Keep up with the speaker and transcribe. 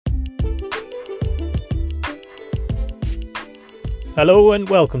Hello and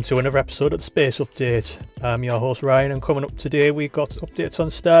welcome to another episode of the Space Update. I'm your host Ryan, and coming up today we've got updates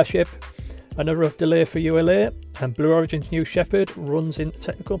on Starship, another delay for ULA, and Blue Origin's new Shepard runs into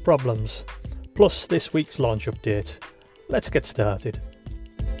technical problems, plus this week's launch update. Let's get started.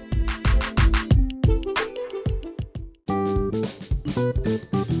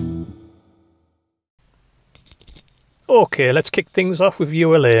 Okay, let's kick things off with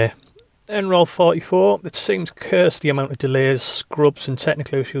ULA. Enroll 44, it seems cursed the amount of delays, scrubs and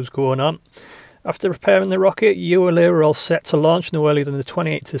technical issues going on. After repairing the rocket, ULA are all set to launch no earlier than the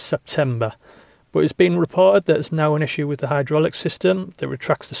 28th of September. But it's been reported that there's now an issue with the hydraulic system that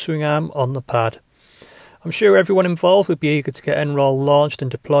retracts the swing arm on the pad. I'm sure everyone involved would be eager to get Enroll launched and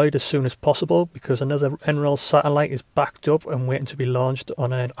deployed as soon as possible, because another Enroll satellite is backed up and waiting to be launched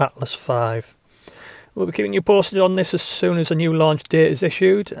on an Atlas V. We'll be keeping you posted on this as soon as a new launch date is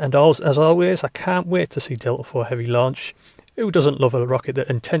issued, and as always, I can't wait to see Delta IV Heavy launch. Who doesn't love a rocket that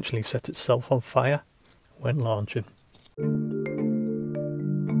intentionally sets itself on fire when launching?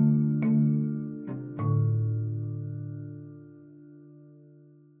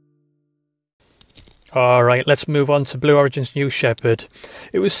 Alright, let's move on to Blue Origin's new Shepard.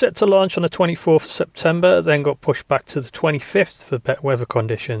 It was set to launch on the 24th of September, then got pushed back to the 25th for better weather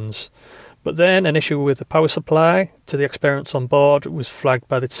conditions. But then an issue with the power supply to the experiments on board was flagged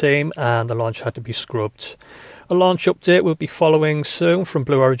by the team and the launch had to be scrubbed. A launch update will be following soon from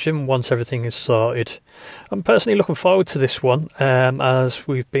Blue Origin once everything is sorted. I'm personally looking forward to this one, as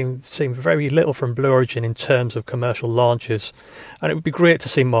we've been seeing very little from Blue Origin in terms of commercial launches, and it would be great to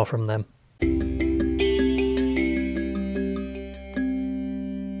see more from them.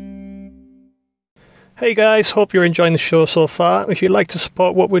 Hey guys, hope you're enjoying the show so far. If you'd like to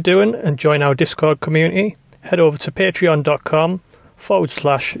support what we're doing and join our Discord community, head over to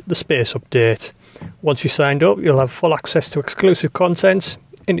patreon.com/the Space Update. Once you're signed up, you'll have full access to exclusive content,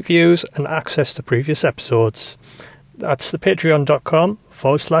 interviews and access to previous episodes. That's the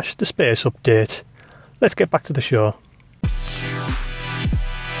patreon.com/the Space Update. Let's get back to the show.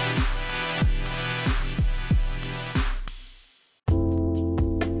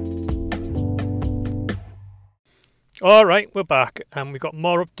 Alright, we're back, and we've got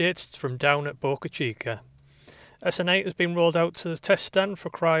more updates from down at Boca Chica. SN8 has been rolled out to the test stand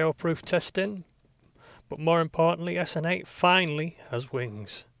for cryo-proof testing, but more importantly, SN8 finally has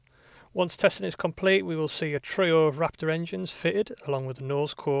wings. Once testing is complete, we will see a trio of Raptor engines fitted, along with a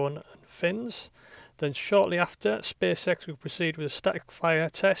nose cone and fins. Then shortly after, SpaceX will proceed with a static fire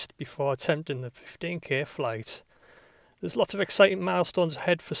test before attempting the 15k flight. There's lots of exciting milestones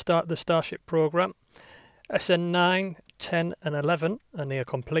ahead for the Starship program. SN9, 10 and 11 are near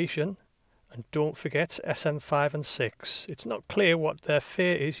completion, and don't forget SN5 and 6. It's not clear what their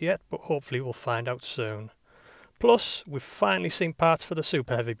fate is yet, but hopefully we'll find out soon. Plus, we've finally seen parts for the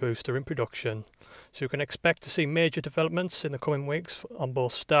Super Heavy booster in production, so you can expect to see major developments in the coming weeks on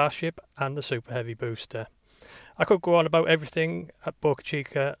both Starship and the Super Heavy booster. I could go on about everything at Boca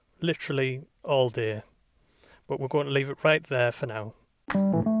Chica literally all day, but we're going to leave it right there for now.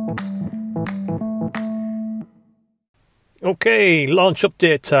 Okay, launch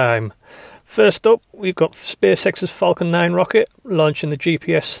update time. First up, we've got SpaceX's Falcon 9 rocket launching the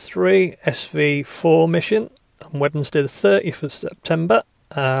GPS-3 SV4 mission on Wednesday the 30th of September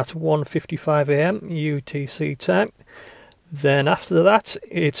at 1:55 AM UTC time. Then after that,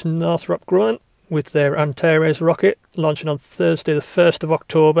 it's Northrop Grumman with their Antares rocket launching on Thursday the 1st of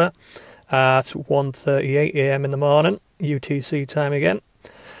October at 1:38 AM in the morning UTC time again.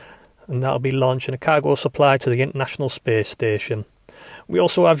 And that'll be launching a cargo supply to the International Space Station. We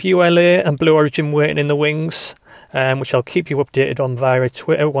also have ULA and Blue Origin waiting in the wings, which I'll keep you updated on via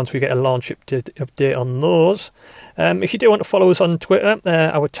Twitter once we get a launch update on those. If you do want to follow us on Twitter,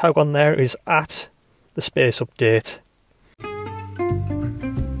 our tag on there is @the Space Update.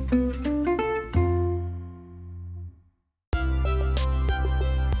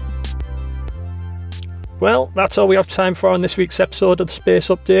 Well, that's all we have time for on this week's episode of the Space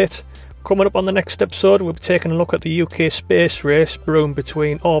Update. Coming up on the next episode, we'll be taking a look at the UK space race brewing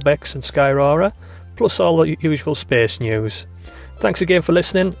between Orbex and Skyrora, plus all the usual space news. Thanks again for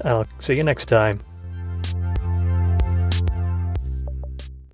listening, and I'll see you next time.